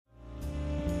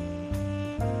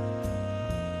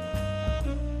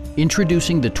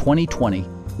Introducing the 2020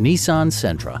 Nissan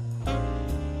Sentra.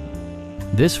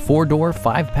 This four-door,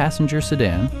 five-passenger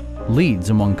sedan leads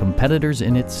among competitors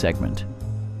in its segment.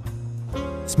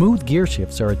 Smooth gear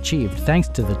shifts are achieved thanks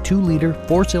to the 2-liter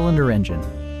four-cylinder engine.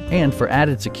 And for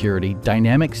added security,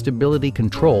 dynamic stability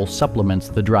control supplements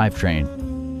the drivetrain.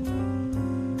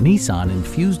 Nissan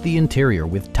infused the interior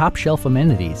with top-shelf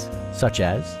amenities such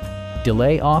as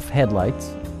delay-off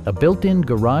headlights, a built-in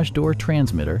garage door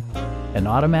transmitter, an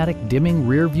automatic dimming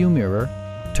rear-view mirror,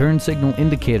 turn signal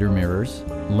indicator mirrors,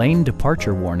 lane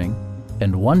departure warning,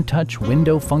 and one-touch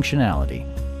window functionality.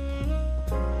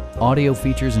 Audio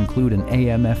features include an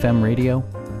AM/FM radio,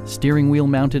 steering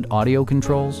wheel-mounted audio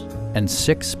controls, and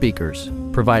 6 speakers,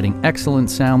 providing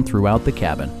excellent sound throughout the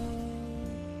cabin.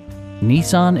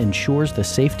 Nissan ensures the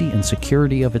safety and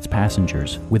security of its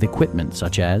passengers with equipment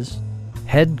such as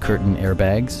head curtain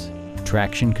airbags,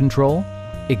 traction control,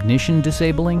 ignition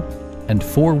disabling, and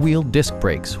 4-wheel disc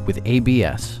brakes with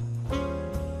ABS.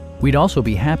 We'd also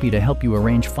be happy to help you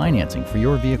arrange financing for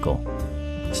your vehicle.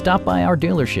 Stop by our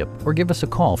dealership or give us a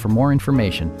call for more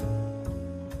information.